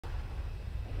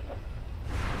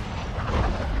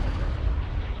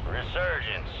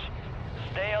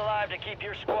keep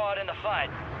your squad in the fight.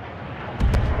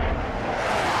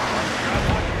 Drop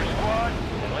one to your squad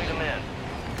and lead them in.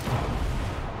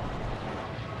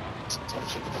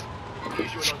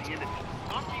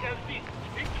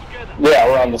 Yeah,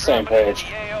 we're on the same page.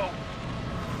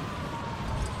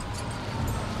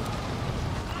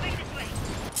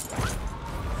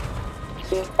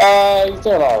 He's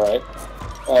doing alright.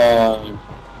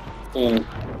 Being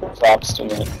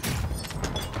obstinate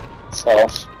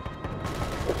self.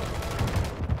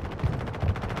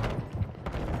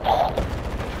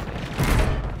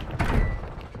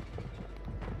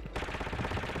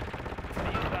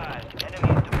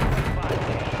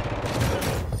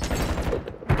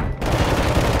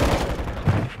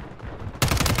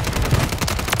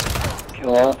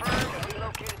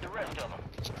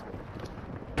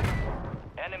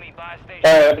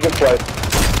 Alright, good play.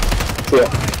 See ya.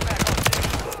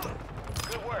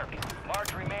 Good work. Mark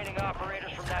remaining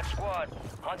operators from that squad.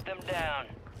 Hunt them down.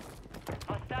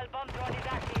 Hostile bomb drone is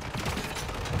active.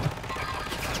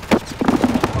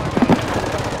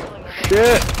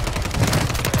 Shit!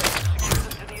 Secure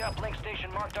them to the uplink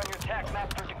station marked on your TAC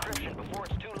map for decryption before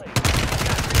it's too late.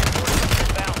 Got reinforcements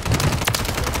inbound.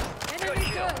 Good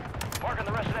kill. Marking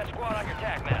the rest of that squad on your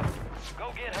TAC map.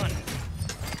 Go get hunting.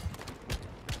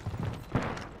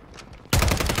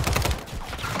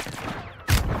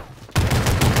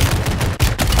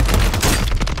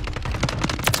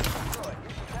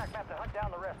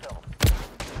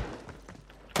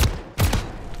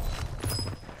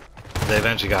 They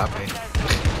eventually got me.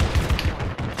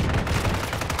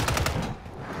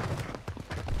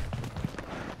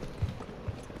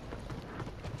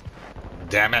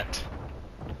 Damn it.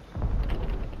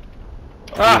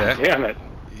 Ah, damn it.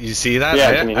 You see that?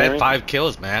 Yeah, man? can you I hear had me? 5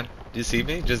 kills, man. Do you see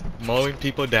me? Just mowing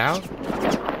people down?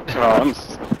 Oh, I'm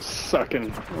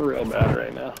sucking real bad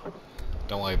right now.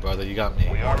 Don't worry, brother. You got me.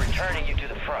 We are returning you to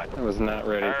the front. I was not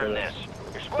ready for Earn this.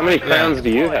 this. How many crowns do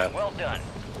you have? Well done.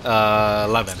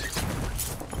 11.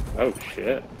 Oh,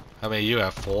 shit. How many you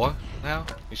have? 4 now?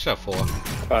 You should have 4.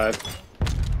 5.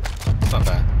 It's not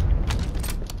bad.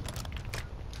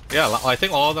 Yeah, I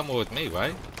think all of them were with me,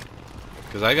 right?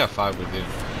 Because I got 5 with you.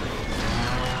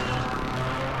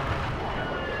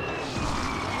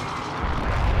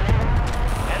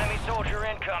 Enemy soldier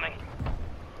incoming.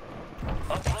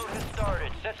 Upload has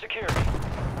started. Set security.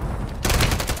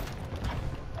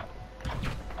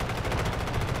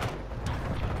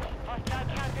 Hostile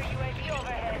counter UAV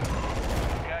overhead.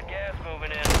 Got gas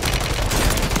moving in.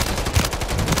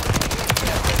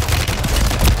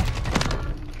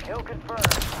 Kill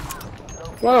confirmed.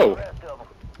 Whoa!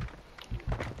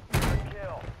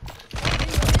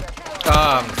 Oh,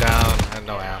 I'm down. I have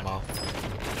no ammo.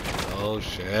 Oh,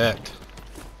 shit.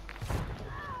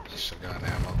 I should have gotten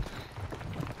ammo.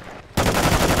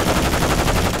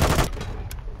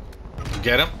 Did you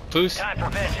get him, Poos? Time for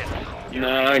vengeance.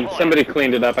 No, somebody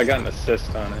cleaned it up. I got an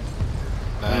assist on it.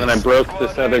 Nice. And then I broke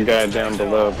this other guy down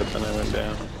below, but then I went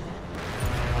down.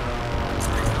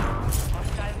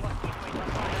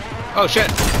 Oh, shit.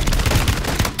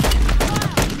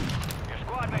 Your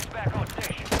squad mates back on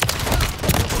station.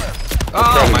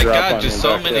 Oh my drop god, on just me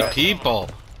so back many there. people.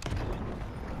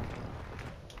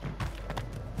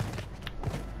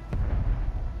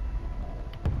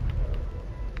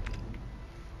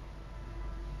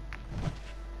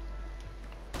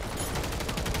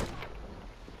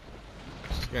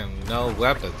 Just getting no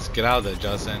weapons. Get out of there,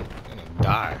 Justin. You're gonna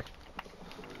die.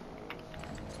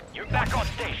 You're back on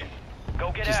station.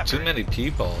 Go get Just after too it. many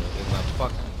people in that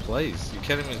fucking place. You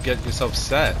can't even get yourself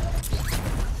set.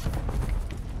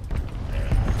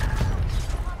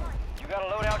 You got a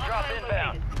loadout drop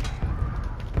inbound.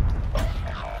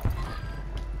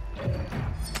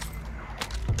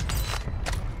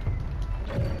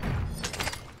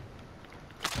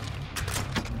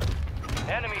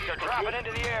 Enemies are dropping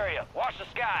into the area. Watch the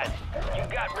skies. You've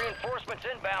got reinforcements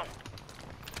inbound.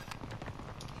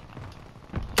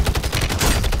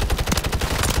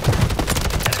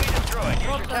 Enemy destroyed. Use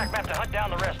your TAC map to hunt down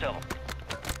the rest of them.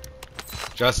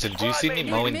 Justin, do you see me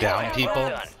mowing down people? Well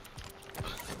done.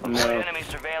 No. Enemy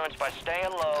surveillance by staying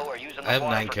low or using the I have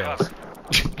water 9 for kills. cover.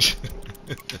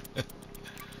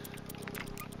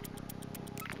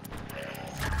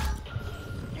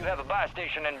 You have a buy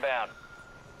station inbound.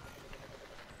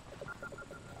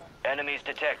 Enemies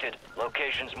detected.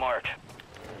 Locations marked.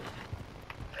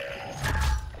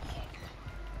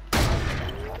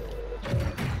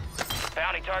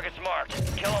 Bounty targets marked.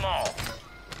 Kill them all.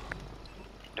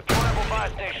 Deployable buy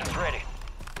stations ready.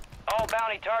 All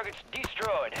bounty targets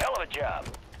destroyed. Hell of a job.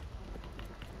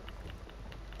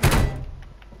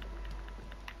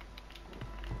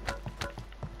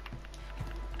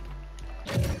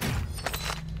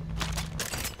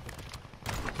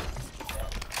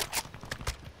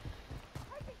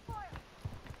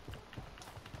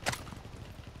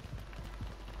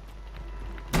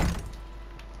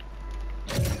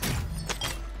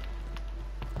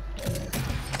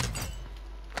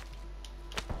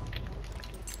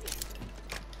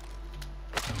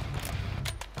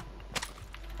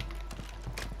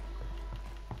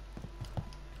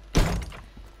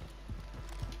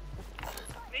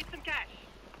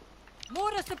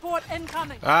 Further support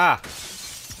incoming. Ah!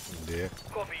 Dear.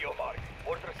 Copy your mark.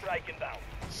 Order strike inbound.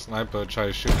 Sniper tried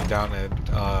to shoot me down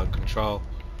at control.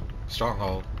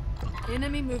 Stronghold.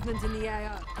 Enemy movement in the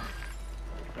AO.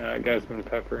 That guy's been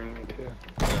peppering me too.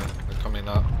 Yeah, they're coming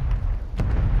up.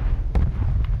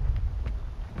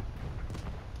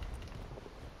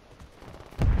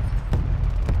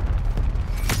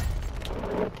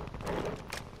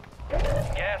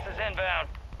 Gas is inbound.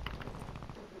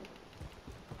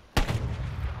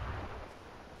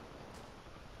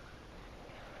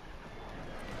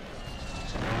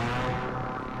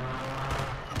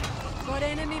 Got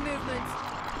enemy movement.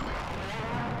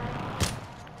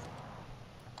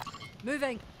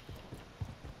 Moving.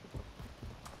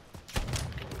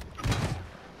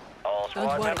 All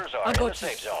squad worry, members I are in the got you.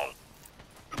 safe zone.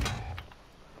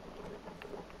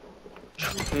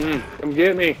 Come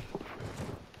get me.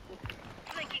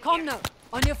 Comno,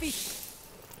 on your feet.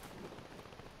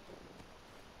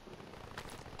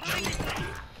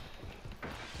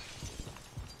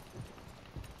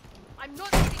 I'm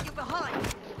not leaving you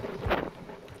behind.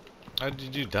 How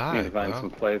did you I die, need to find bro? some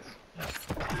plates.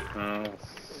 Oh,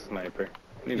 sniper.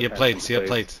 Need to You find plates, some you have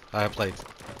plates. I have plates.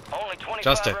 Only 25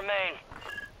 Justin. remain.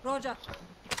 Roger.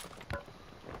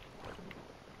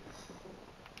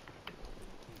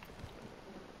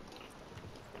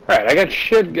 Alright, I got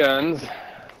shit guns.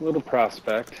 Little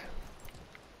prospect.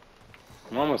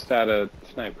 I'm almost out of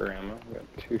sniper ammo. I got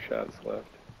 2 shots left.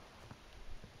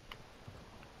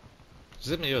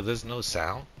 Is it me or there's no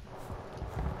sound?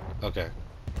 Okay.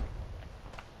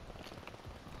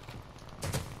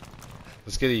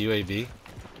 Let's get a UAV.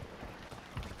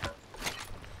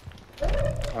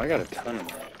 Oh, I got a ton of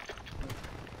that.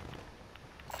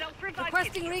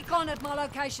 Requesting recon at my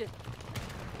location.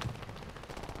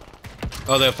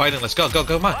 Oh, they're fighting. Let's go, go,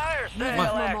 go, come on. Fire sale Come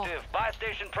on. active. Buy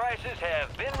station prices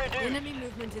have been reduced. Enemy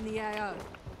movement in the AO.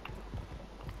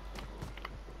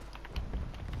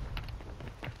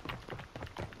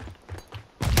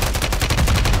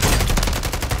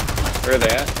 Where are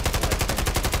they at?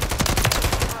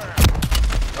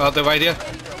 Oh, they're right here.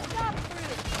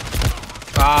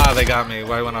 Ah, they got me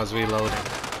right when I was reloading.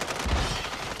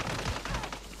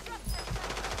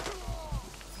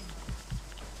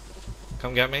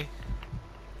 Come get me.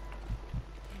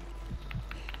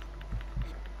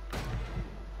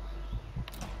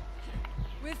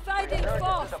 We're fading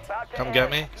fast. Come get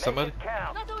me, somebody.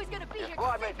 Not always gonna be here.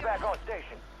 Squad mates back on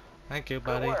station. Thank you, Good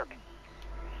buddy. work.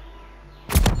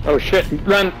 Oh shit,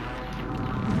 run!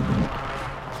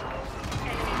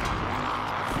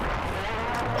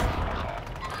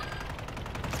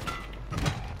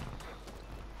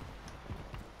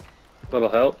 Little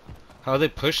help? How are they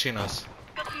pushing us?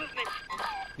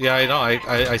 Yeah, I know.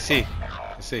 I see.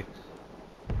 I see.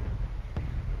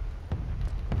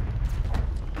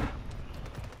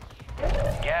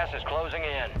 Gas is closing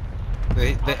in.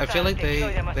 I feel like they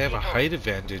have a height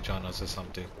advantage on us or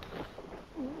something.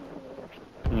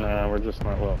 Nah, we're just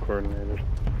not well coordinated.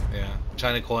 Yeah, I'm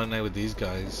trying to coordinate with these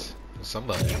guys. With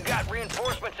somebody. You've got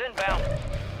reinforcements inbound.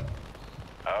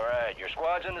 All right, your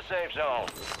squad's in the safe zone.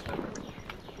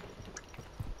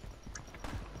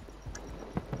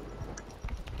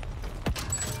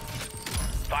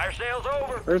 Fire sale's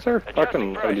over. Where's our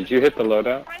fucking... Oh, did you hit the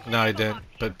loadout? No, I didn't.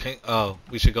 But pink. Oh,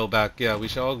 we should go back. Yeah, we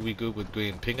should all regroup with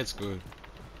green. Pink is screwed.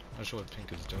 Not sure what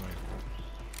pink is doing.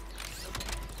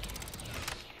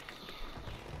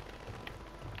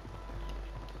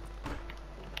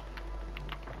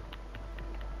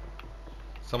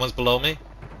 Someone's below me.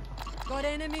 Got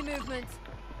enemy movement.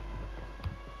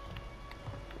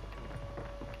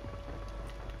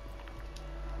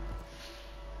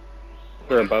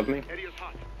 They're above me.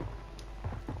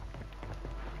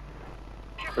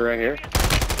 They're right here.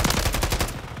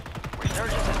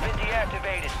 Resurgence has been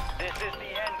deactivated. This is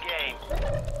the end game.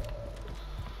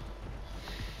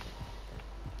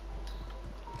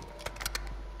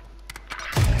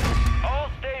 All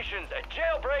stations, a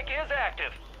jailbreak is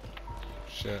active.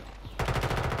 Shit.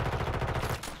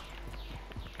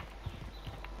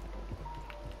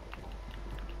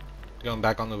 Going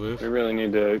back on the roof. We really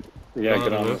need to, yeah, Go on get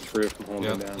the on roof. this roof and hold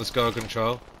Yeah, it down. let's go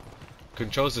control.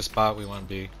 Control's the spot we want to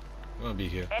be. We want to be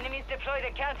here. Enemies deployed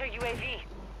a counter UAV.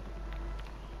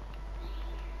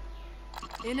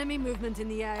 Enemy movement in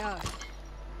the AO.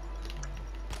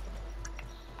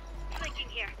 Flanking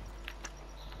here.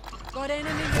 Got enemy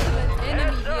movement. Enemy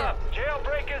Heads here. up.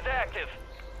 Jailbreak is active.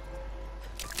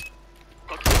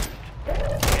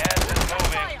 Gas is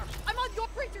moving. Fire! I'm on your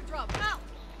preacher drum. Out.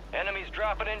 Enemies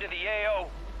dropping into the AO.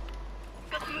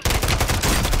 Be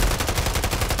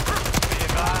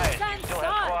advised, you still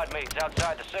have squad mates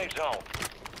outside the safe zone.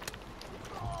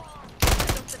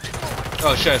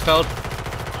 Oh shit, I fell.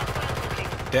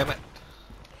 Damn it.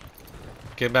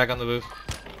 Get back on the roof.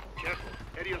 Careful,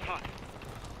 area's hot.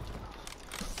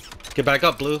 Get back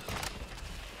up, Blue.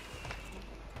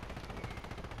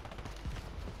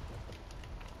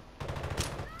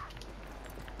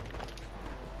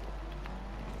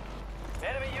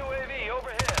 Enemy UAV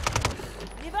overhead.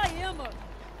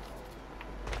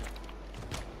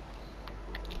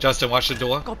 Justin, watch the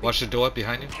door. Watch the door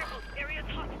behind you. Careful, area's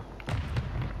hot.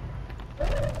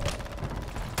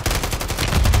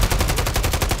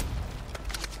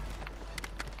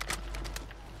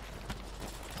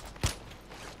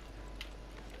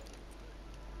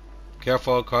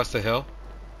 Careful across the hill.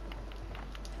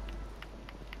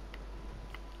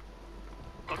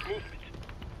 Got movement.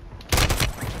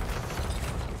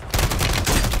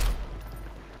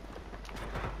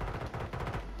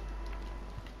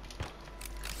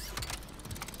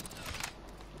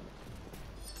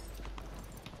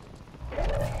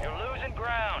 You're losing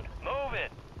ground. Move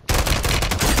it.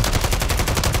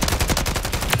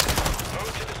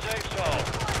 Move to the safe zone.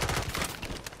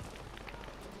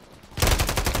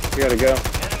 You gotta go.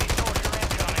 Enemy soldier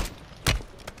incoming.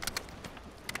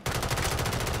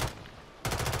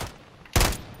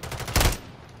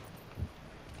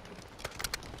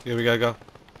 Here we gotta go.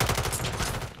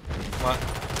 Come on.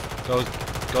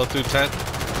 Go through tent.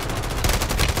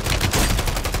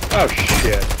 Oh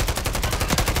shit.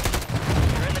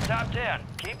 You're in the top 10.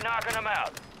 Keep knocking them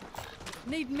out.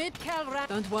 Need mid-cal round.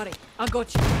 Don't worry, I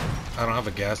got you. I don't have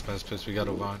a gas mask, but we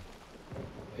gotta run.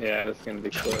 Yeah, it's gonna be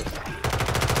close.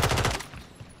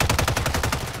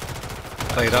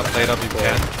 Play it up if you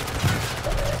can.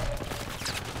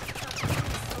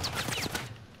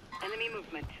 Enemy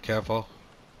movement. Careful.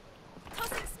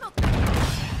 Tossing smoke.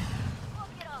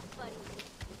 Get off, buddy.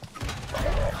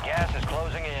 Gas is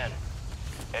closing in.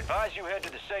 Advise you head to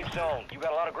the safe zone. You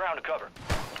got a lot of ground to cover.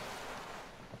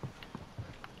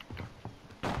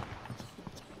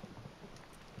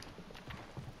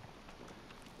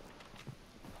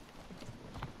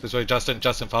 This way, Justin.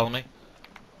 Justin, follow me.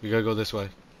 We gotta go this way.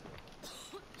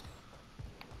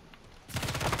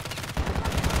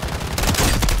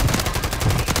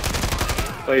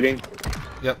 Plating.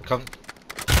 Yep, come.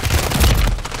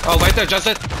 Oh, right there,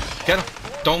 Justin. Get him.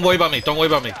 Don't worry about me. Don't worry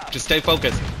about me. Just stay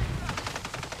focused.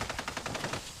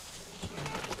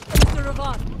 Mr.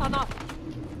 Ravon, I'm up.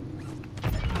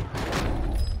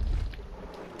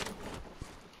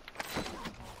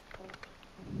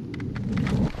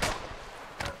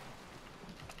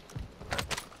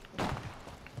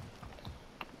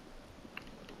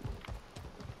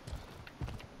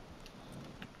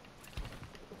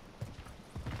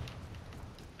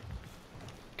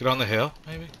 Get on the hill,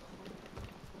 maybe?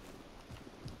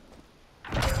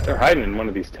 They're hiding in one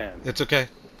of these tents. It's okay.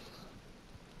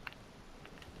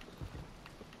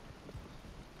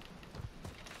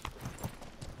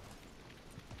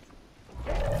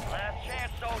 Last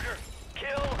chance, soldier.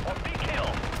 Kill or be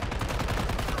killed.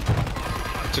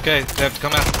 It's okay. They have to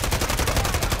come out.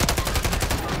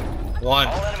 One.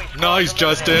 All enemies Nice,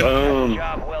 Justin. Boom.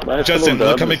 Job well done. Nice Justin, little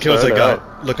look how dub many to kills I start got.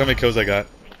 out. Look how many kills I got.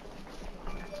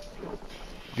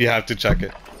 You have to check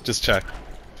it. Just check.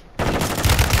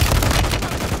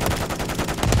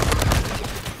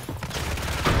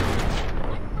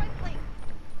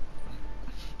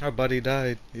 Our buddy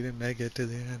died. He didn't make it to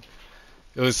the end.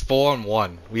 It was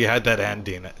 4-on-1. We had that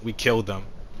ending. We killed them.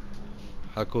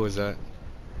 How cool is that?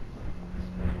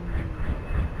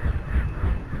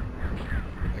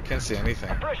 I can't see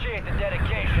anything. Appreciate the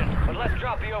dedication, but let's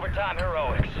drop the overtime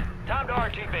heroics. Time to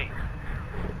RTB.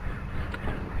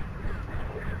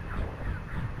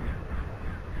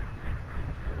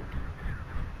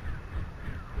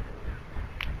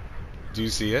 Do you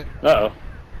see it? Uh-oh.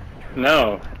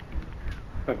 No.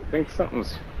 I think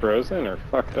something's frozen or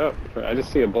fucked up. I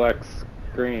just see a black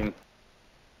screen.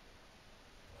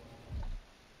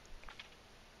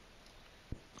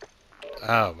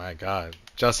 Oh my god.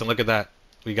 Justin, look at that.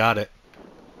 We got it.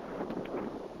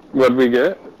 What'd we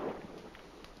get?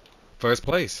 First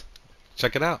place.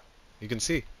 Check it out. You can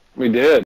see. We did.